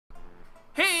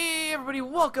everybody,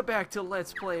 welcome back to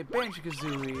Let's Play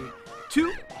Banjo-Kazooie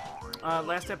 2.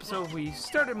 Last episode we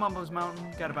started Mumbo's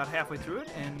Mountain, got about halfway through it,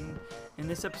 and in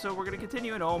this episode we're going to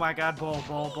continue it. Oh my god, ball,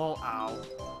 ow.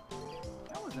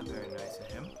 That wasn't very nice of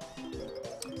him.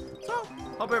 So,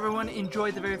 hope everyone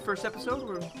enjoyed the very first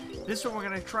episode. This one we're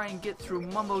going to try and get through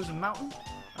Mumbo's Mountain,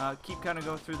 keep kind of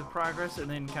going through the progress, and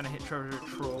then kind of hit Treasure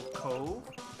Trove Cove.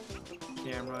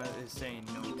 Camera is saying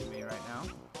no to me right now.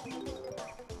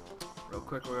 Real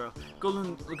quick, we'll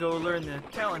go learn the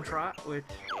Talon Trot, which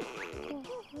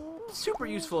super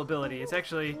useful ability. It's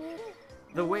actually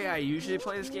the way I usually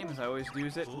play this game is I always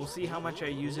use it. We'll see how much I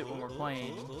use it when we're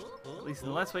playing, at least in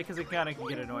the Let's Play, because it kind of can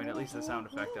get annoying, at least the sound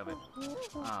effect of it.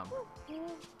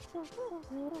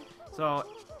 So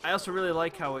I also really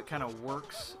like how it kind of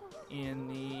works in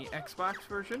the Xbox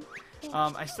version.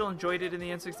 I still enjoyed it in the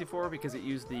N64 because it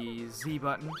used the Z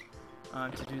button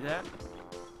to do that.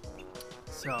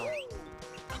 So,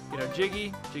 get our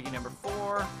Jiggy number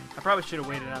 4. I probably should have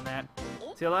waited on that.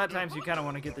 See, a lot of times you kind of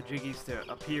want to get the Jiggies to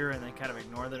appear and then kind of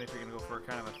ignore them if you're going to go for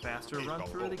kind of a faster run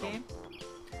through the game.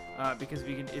 Because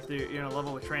if you're in a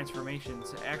level with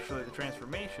transformations, actually the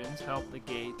transformations help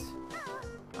negate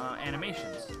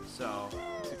animations. So,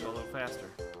 to go a little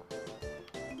faster.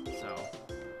 So.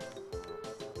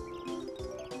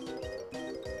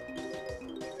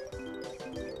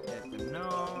 Hit the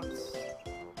notes.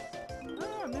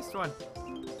 Oh, I missed one.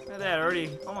 Look at that,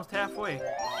 already almost halfway. We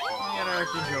got our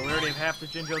Jinjo. We already have half the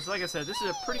Jinjos. Like I said, this is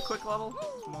a pretty quick level,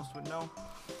 as most would know.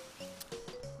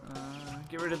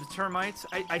 Get rid of the termites.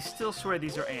 I still swear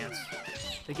these are ants.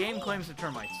 The game claims they're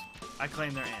termites. I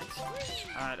claim they're ants.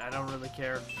 I don't really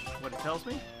care what it tells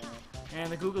me.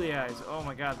 And the googly eyes. Oh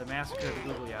my god, the massacre of the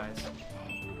googly eyes.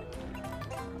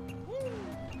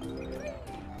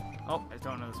 Oh, I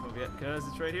don't know this move yet, because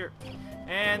it's right here.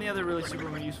 And the other really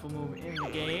super useful move in the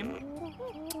game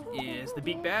is the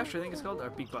Beak Bash, I think it's called, or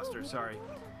Beak Buster, sorry.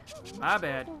 My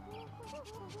bad.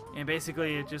 And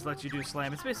basically, it just lets you do a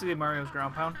slam. It's basically Mario's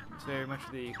ground pound. It's very much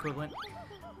the equivalent.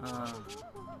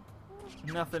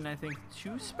 Nothing, I think,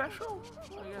 too special,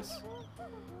 I guess,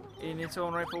 in its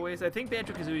own rightful ways. I think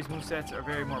Banjo-Kazooie's movesets are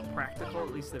very more practical,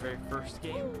 at least the very first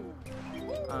game.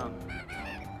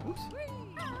 Oops.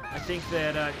 I think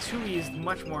that Tui is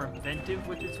much more inventive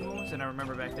with its moves, and I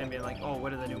remember back then being like, oh,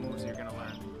 what are the new moves you're going to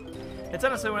learn? It's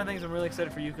honestly one of the things I'm really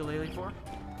excited for ukulele for.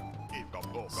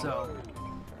 So,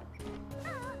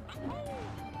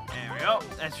 there we go.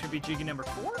 That should be Jiggy number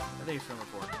 4? I think it's number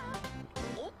 4.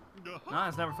 No,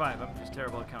 it's number 5. I'm just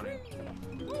terrible at counting.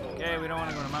 Okay, we don't want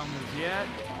to go to mountain moves yet.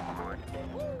 Alright.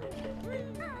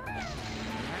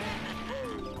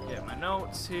 Get my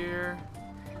notes here.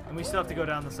 And we still have to go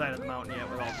down the side of the mountain yet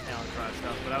with all the Talon Trot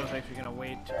stuff, but I was actually going to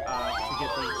wait to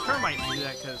get the Termite to do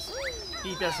that because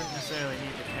he doesn't necessarily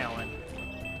need the Talon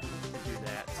to do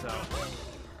that, so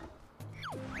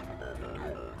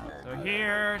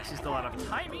here, it's just a lot of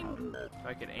timing. If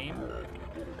I could aim.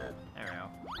 There we go.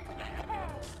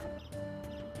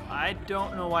 I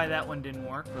don't know why that one didn't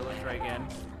work, but let's try again.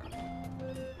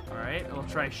 Alright, we'll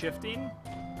try shifting.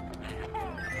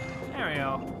 There we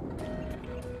go.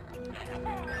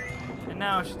 And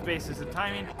now it's just basis of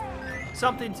timing.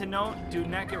 Something to note, do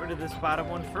not get rid of this bottom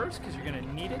one first, because you're going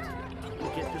to need it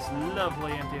to get this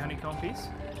lovely empty honeycomb piece,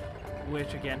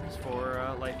 which again is for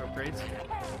life upgrades.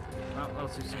 Oh, a little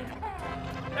too soon.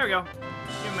 There we go.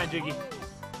 Give me my Jiggy.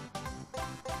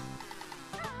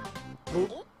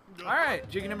 Alright,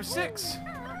 Jiggy number 6.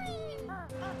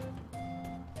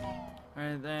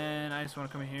 Alright, then I just want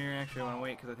to come in here. Actually, I want to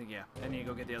wait, because I think, yeah, I need to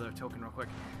go get the other token real quick.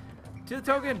 To the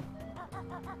token!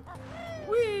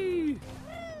 Whee!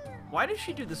 Why does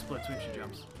she do the splits when she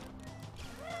jumps?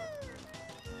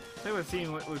 I would have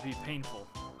seen what would be painful.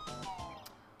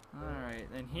 Alright,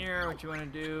 then here, what you want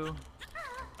to do...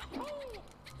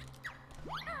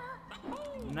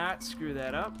 Not screw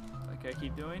that up, like I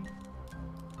keep doing.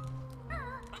 There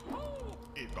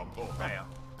you go.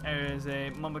 There's a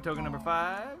Mumbo token number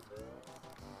 5.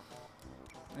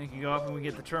 And you can go up and we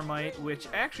get the Termite, which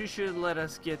actually should let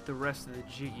us get the rest of the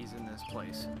Jiggies in this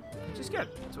place. Which is good.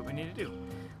 That's what we need to do.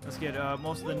 Let's get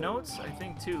most of the notes, I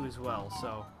think, too, as well.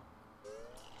 So,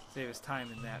 save us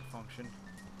time in that function.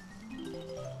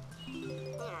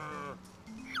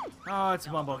 Oh, it's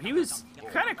Mumbo. He was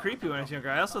kind of creepy when I was younger.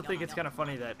 I also think it's kind of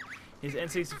funny that his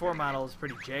N64 model is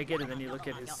pretty jagged, and then you look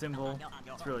at his symbol,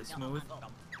 it's really smooth.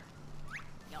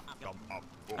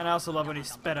 And I also love when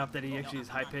he's sped up that he actually is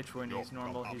high pitched when he's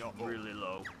normal. He's really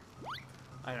low.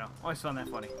 I don't know. Always found that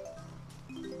funny.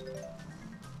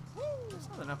 There's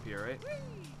nothing up here, right?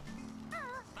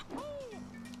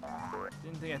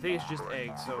 Didn't think. I think it's just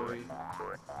eggs. So we.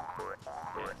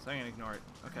 Yeah. So I'm gonna ignore it.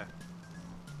 Okay.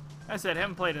 I said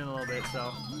haven't played in a little bit,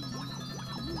 so.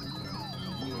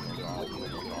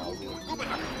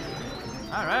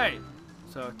 All right.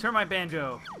 So Termite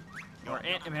Banjo, or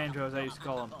Ant Banjo as I used to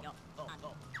call him.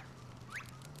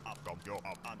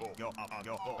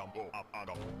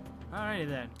 Alrighty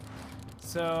then.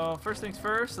 So first things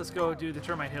first, let's go do the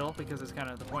Termite Hill because it's kind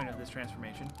of the point of this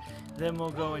transformation. Then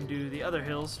we'll go and do the other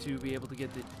hills to be able to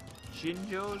get the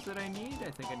Jinjos that I need.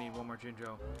 I think I need one more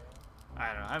Jinjo.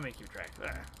 I don't know. I may keep track.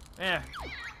 Yeah.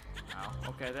 Oh,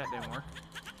 okay, that didn't work.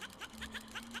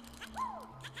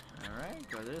 Alright,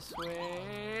 go this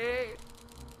way.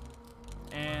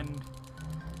 And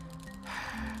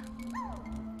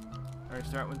alright,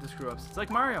 start with the screw ups. It's like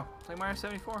Mario. It's like Mario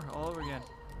 74 all over again.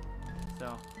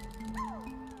 So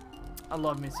I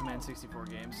love me some N64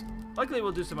 games. Luckily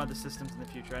we'll do some other systems in the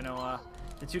future. I know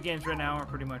the two games right now are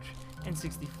pretty much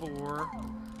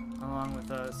N64 along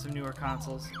with some newer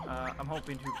consoles. I'm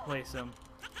hoping to play some,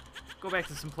 go back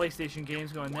to some PlayStation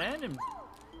games going then, and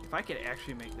if I could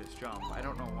actually make this jump. I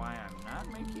don't know why I'm not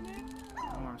making it. I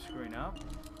don't know where I'm screwing up.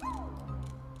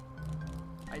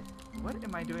 What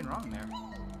am I doing wrong there?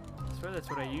 I swear that's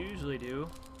what I usually do.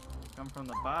 Come from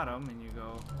the bottom and you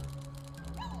go.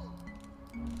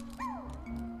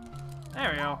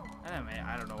 There we go.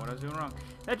 I don't know what I was doing wrong.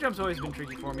 That jump's always been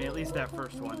tricky for me, at least that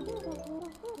first one.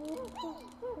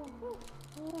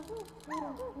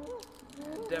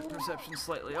 And depth perception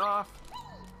slightly off.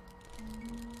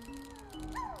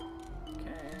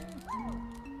 Okay.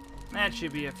 That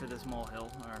should be it for this mole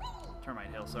hill, or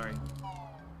Termite Hill, sorry.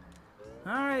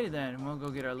 Alright then, we'll go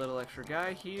get our little extra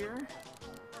guy here.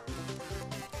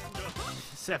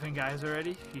 7 guys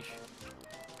already.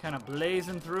 Kind of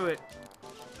blazing through it.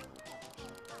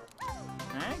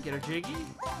 Alright, get our Jiggy.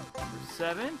 Number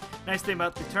 7. Nice thing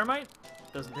about the Termite,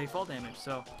 doesn't take fall damage,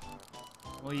 so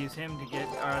we'll use him to get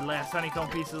our last honeycomb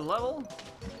piece of the level.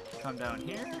 Come down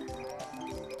here.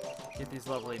 Get these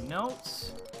lovely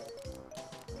notes.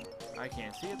 I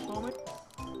can't see at the moment.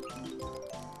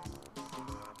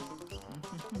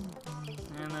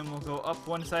 And then we'll go up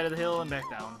one side of the hill and back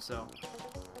down, so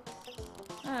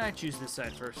I choose this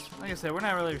side first. Like I said, we're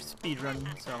not really speed running,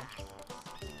 so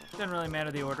it doesn't really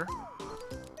matter the order.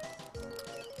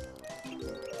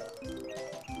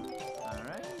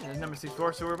 Alright, there's number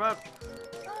 64, so we're about,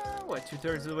 what,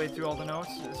 2/3 of the way through all the notes?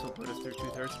 This will put us through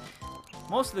 2/3.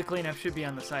 Most of the cleanup should be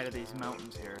on the side of these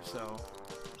mountains here, so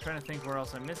I'm trying to think where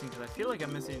else I'm missing, because I feel like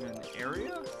I'm missing an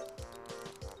area,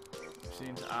 which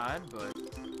seems odd, but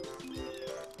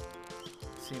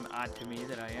seems odd to me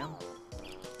that I am.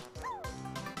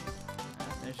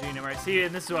 Right. See,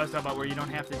 and this is what I was talking about, where you don't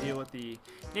have to deal with the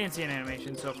dancing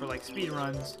animation, so for like speed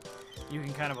runs, you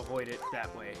can kind of avoid it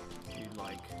that way, if you'd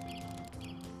like.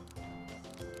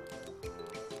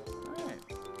 Alright.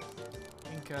 I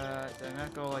think, did I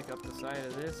not go like up the side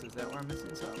of this? Is that where I'm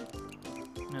missing something?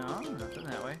 No, nothing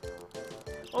that way.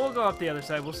 Well, we'll go up the other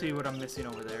side. We'll see what I'm missing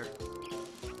over there.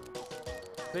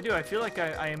 I feel like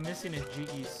I am missing a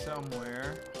Jiggy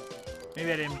somewhere.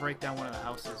 Maybe I didn't break down one of the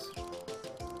houses.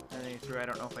 I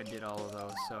don't know if I did all of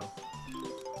those, so.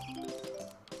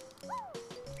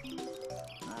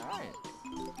 Alright.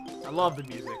 I love the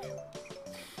music.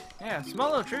 Yeah, small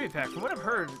little trivia pack. From what I've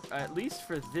heard, at least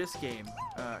for this game,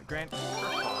 Grant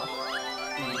Kirchhoff,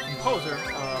 the composer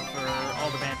for all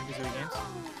the Banjo-Kazooie games,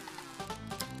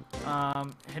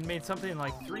 had made something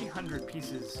like 300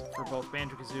 pieces for both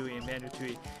Banjo-Kazooie and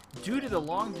Banjo-Tooie due to the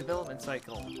long development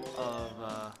cycle of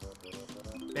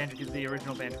the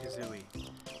original Banjo-Kazooie.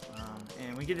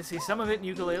 And we get to see some of it in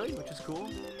ukulele, which is cool.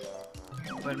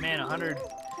 But man, 100,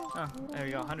 oh, there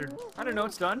we go, 100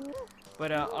 notes done.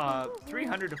 But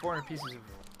 300 to 400 pieces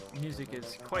of music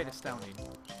is quite astounding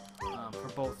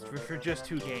for just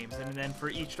 2 games. And then for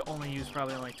each to only use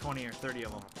probably like 20 or 30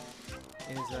 of them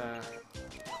is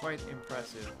quite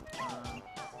impressive.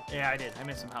 Yeah, I did. I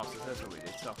missed some houses. That's what we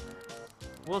did. So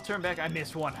we'll turn back. I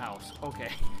missed one house.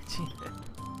 Okay.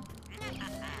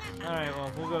 Alright,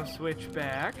 well, we'll go switch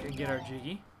back and get our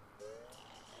Jiggy.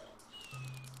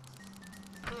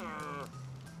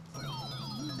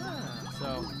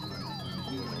 So,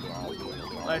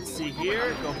 let's see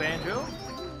here. Go Banjo.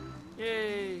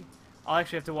 Yay! I'll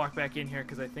actually have to walk back in here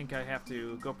because I think I have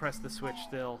to go press the switch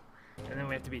still. And then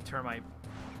we have to be Termite,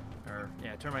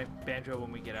 Termite Banjo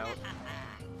when we get out.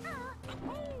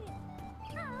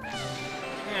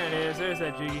 There it is. There's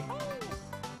that Jiggy.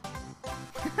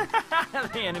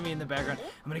 The enemy in the background.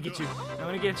 I'm gonna get you. I'm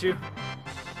gonna get you.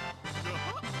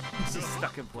 He's just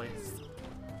stuck in place.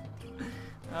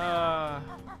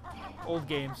 Old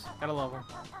games. Gotta love them.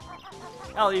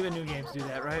 Hell, even new games do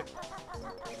that, right?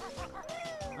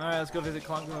 Alright, let's go visit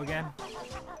Clunko again.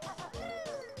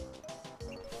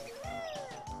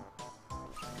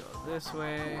 Let's go this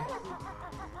way.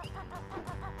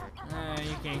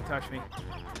 You can't touch me.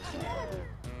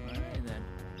 And then...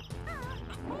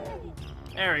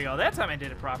 There we go. That time I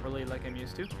did it properly, like I'm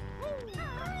used to.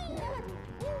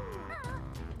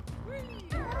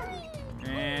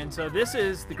 And so this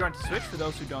is the Grunty Switch, for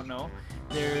those who don't know.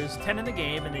 There's 10 in the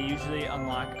game, and they usually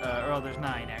unlock, there's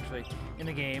 9 actually in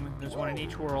the game. There's 1 in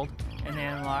each world, and they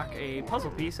unlock a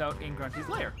puzzle piece out in Grunty's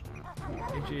lair,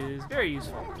 which is very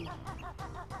useful.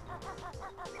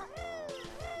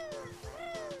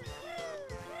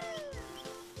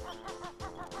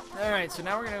 Alright, so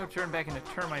now we're going to turn back into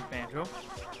Termite Banjo,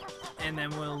 and then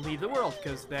we'll leave the world,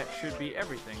 because that should be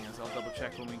everything, as I'll double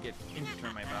check when we get into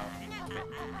Termite Bowser.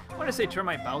 I want to say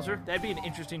Termite Bowser. That'd be an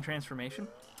interesting transformation.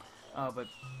 But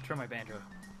Termite Banjo.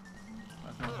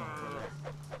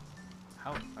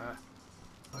 How?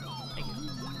 Thank you.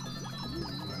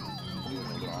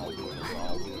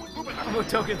 Oh,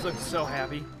 tokens look so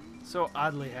happy. So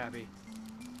oddly happy.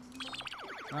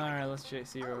 Alright, let's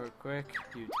see real quick.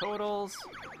 Do totals.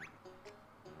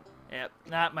 Yep,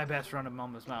 not my best run of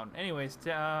Mumbo's Mountain. Anyways,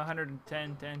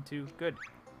 110, 10, 2. Good.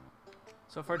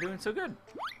 So far doing so good.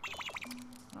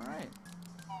 Alright.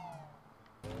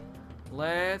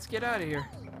 Let's get out of here.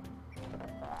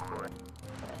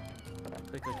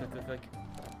 Click, click, click, click, click.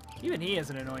 Even he has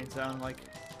an annoying sound, like...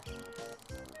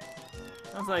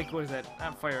 Sounds like, what is that?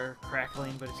 Not fire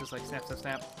crackling, but it's just like snap, snap,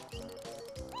 snap.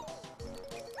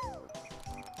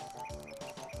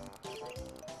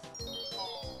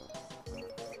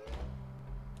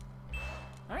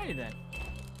 Alrighty then.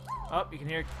 Oh, you can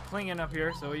hear it clinging up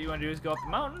here, so what you want to do is go up the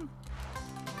mountain.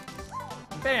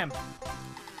 Bam!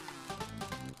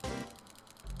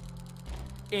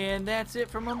 And that's it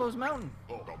for Mumbo's Mountain.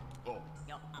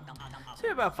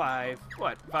 So about 5,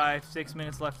 6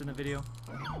 minutes left in the video.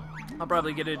 I'll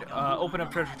probably get it, open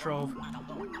up Treasure Trove,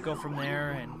 go from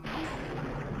there, and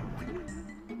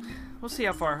we'll see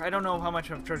how far. I don't know how much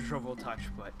of Treasure Trove we'll touch,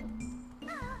 but...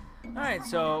 Alright,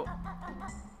 so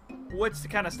what's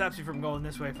kind of stops you from going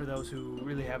this way for those who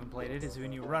really haven't played it is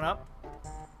when you run up,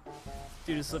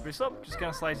 do the slippery slope, just kind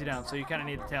of slides you down. So you kind of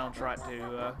need the talent trot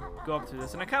to go up through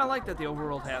this. And I kind of like that the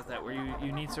overworld has that, where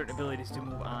you need certain abilities to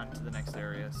move on to the next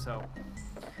area. So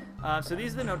so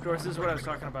these are the note doors. This is what I was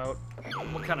talking about.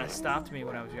 What kind of stopped me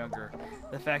when I was younger.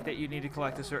 The fact that you need to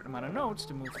collect a certain amount of notes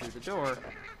to move through the door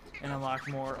and unlock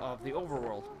more of the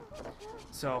overworld.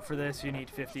 So for this, you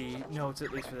need 50 notes,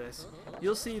 at least for this.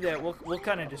 You'll see that we'll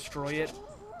kind of destroy it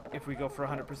if we go for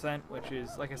 100%, which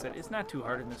is, like I said, it's not too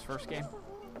hard in this first game.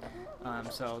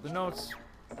 So the notes,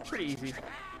 pretty easy.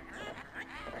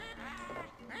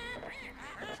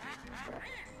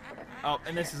 Oh,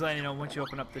 and this is letting you know once you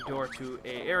open up the door to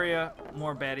a area,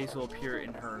 more baddies will appear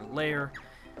in her lair,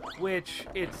 which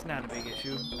it's not a big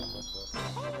issue.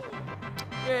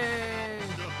 Yay!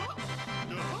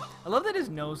 I love that his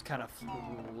nose kind of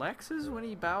flexes when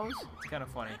he bows. It's kind of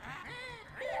funny.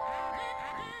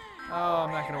 Oh,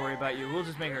 I'm not going to worry about you. We'll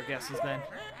just make our guesses then.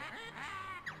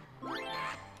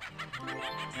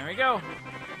 There we go.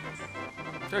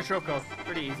 Treasure Trove Cove.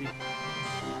 Pretty easy.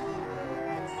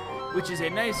 Which is a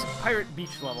nice pirate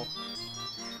beach level.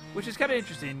 Which is kind of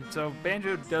interesting. So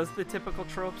Banjo does the typical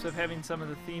tropes of having some of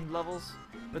the themed levels,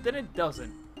 but then it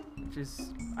doesn't. Which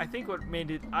is, I think, what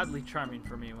made it oddly charming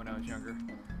for me when I was younger.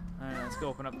 Let's go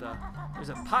open up the... There's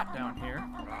a pot down here.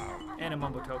 And a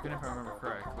Mumbo token, if I remember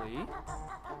correctly.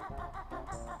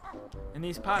 And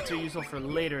these pots are useful for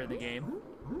later in the game,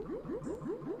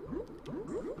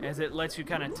 as it lets you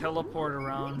kind of teleport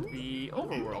around the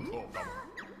overworld.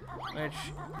 Which,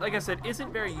 like I said,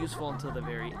 isn't very useful until the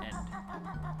very end.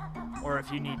 Or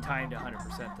if you need time to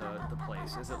 100% the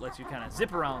place, as it lets you kind of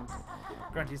zip around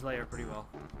Grunty's lair pretty well.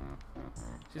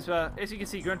 She's, as you can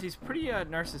see, Grunty's pretty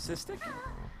narcissistic.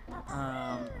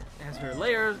 Has her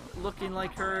lair looking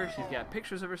like her. She's got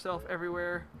pictures of herself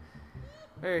everywhere.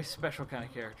 Very special kind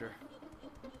of character.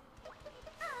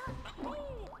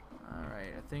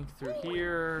 Alright, I think through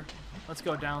here. Let's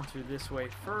go down through this way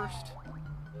first.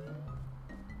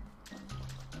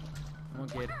 We'll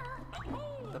get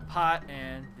the pot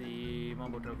and the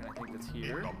Mumbo token. I think that's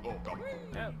here.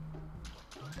 Yep.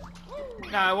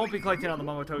 Now, I won't be collecting all the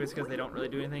Mumbo tokens because they don't really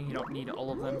do anything. You don't need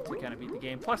all of them to kind of beat the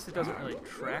game. Plus, it doesn't really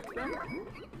track them.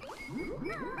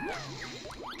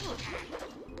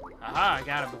 Aha, I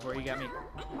got him before he got me.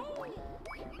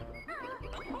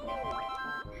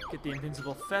 Get the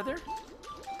invincible feather.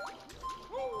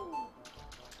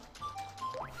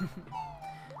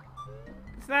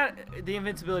 not the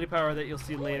invincibility power that you'll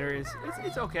see later.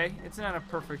 It's okay. It's not a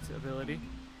perfect ability.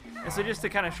 And so just to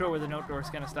kind of show where the note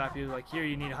doors kind of stop you, like here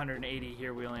you need 180,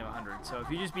 here we only have 100. So if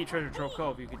you just beat Treasure Trove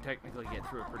Cove, you can technically get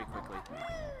through it pretty quickly.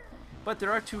 But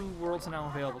there are 2 worlds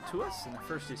now available to us, and the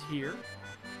first is here.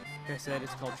 Like I said,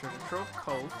 it's called Treasure Trove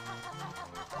Cove.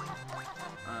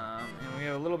 And we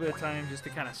have a little bit of time just to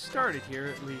kind of start it here,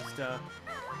 at least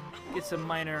get some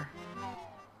minor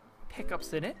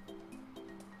pickups in it.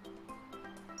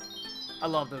 I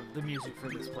love the music for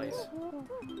this place.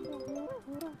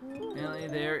 Apparently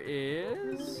there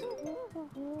is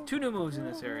 2 new moves in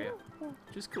this area,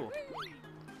 which is cool.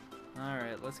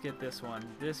 Alright, let's get this one.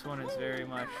 This one is very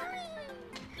much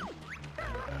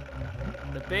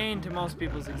the bane to most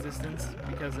people's existence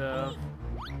because of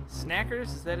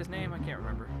Snackers. Is that his name? I can't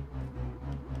remember.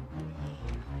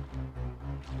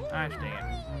 Gosh dang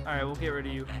it. Alright, we'll get rid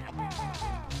of you.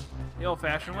 The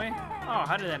old-fashioned way? Oh,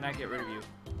 how did that not get rid of you?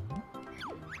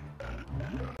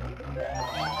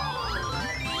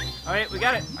 Alright, we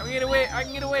got it. I can get away. I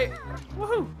can get away.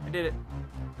 Woohoo! I did it.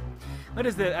 What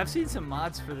is that? I've seen some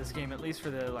mods for this game, at least for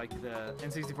the the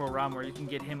N64 ROM, where you can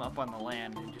get him up on the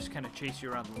land and just kind of chase you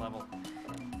around the level.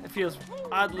 It feels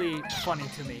oddly funny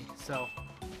to me. So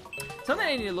something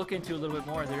I need to look into a little bit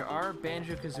more. There are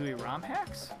Banjo-Kazooie ROM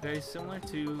hacks, very similar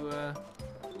to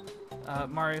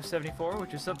Mario 74,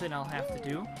 which is something I'll have to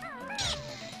do.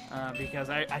 Because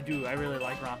I really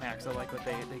like ROM hacks. I like what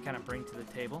they kind of bring to the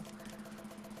table.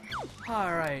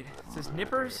 Alright, it says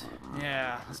Nippers.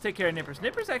 Yeah, let's take care of Nippers.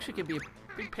 Nippers actually can be a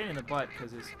big pain in the butt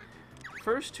because his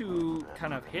first 2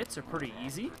 kind of hits are pretty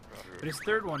easy, but his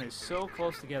third one is so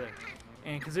close together.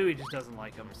 And Kazooie just doesn't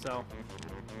like him, so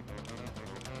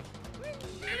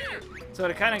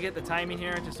to kind of get the timing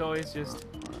here, just always just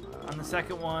on the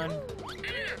second one,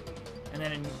 and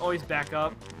then always back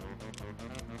up.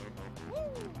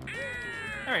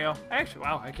 There we go. Actually,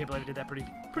 wow, I can't believe I did that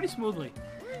pretty smoothly.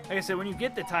 Like I said, when you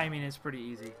get the timing, it's pretty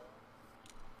easy.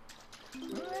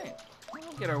 Alright,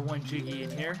 we'll get our 1 Jiggy in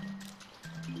here.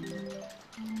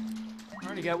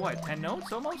 Already got, what, 10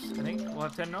 notes almost? I think we'll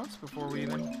have 10 notes before we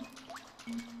even...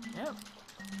 Yep.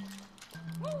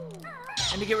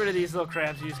 And to get rid of these little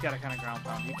crabs, you just gotta kind of ground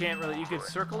pound. You can't really... You could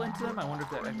circle into them. I wonder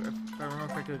if I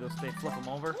remember correctly, they flip them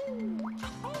over.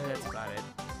 That's about it.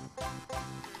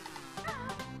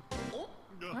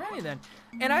 Alrighty then.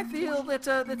 And I feel that's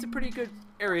a pretty good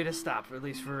area to stop, at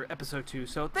least for episode 2.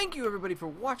 So thank you everybody for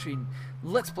watching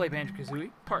Let's Play Banjo-Kazooie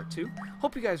Part 2.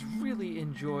 Hope you guys really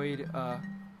enjoyed at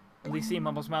least seeing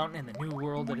Mumbo's Mountain and the new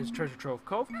world that is Treasure Trove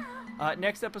Cove.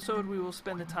 Next episode we will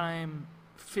spend the time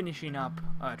finishing up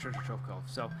Treasure Trove Cove.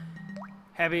 So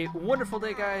have a wonderful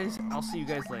day, guys. I'll see you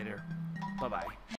guys later. Bye-bye.